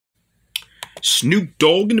Snoop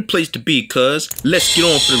Dogg in the place to be, cuz. Let's get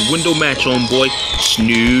on for the window match, boy.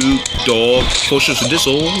 Snoop Dogg. Post shits with this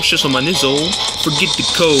old, shits on my nizzo. Forget the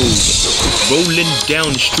code. Rolling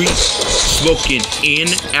down the street, smoking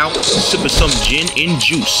in, out, sipping some gin and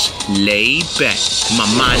juice. Lay back. My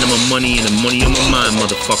mind on my money and the money on my mind,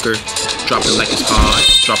 motherfucker. Drop it like it's hard.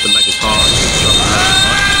 Drop it like it's hard. Drop it like it's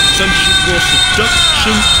hard. Sunshine world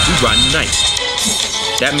seduction. We ride night.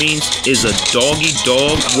 That means it's a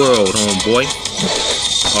doggy-dog world, homeboy.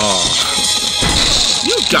 Oh,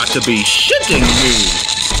 you got to be shitting me.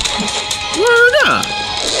 Word up.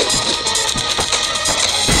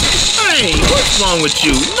 Hey, what's wrong with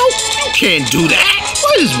you? No, you can't do that.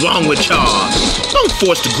 What is wrong with y'all? Don't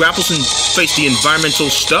force the grapples and face the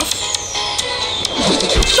environmental stuff.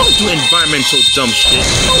 Don't do environmental dumb shit.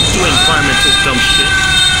 Don't do environmental dumb shit.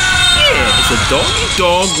 Yeah, it's a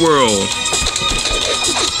doggy-dog world.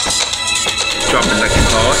 Drop it like it's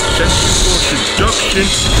hard. Sensual seduction.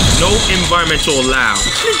 No environmental allowed.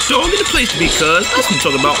 Snoop Dogg in the place to be, cuz. That's what I'm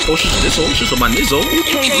talking about. Oh, shit, this old shit on my nizzo.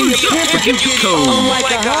 Forget the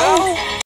code.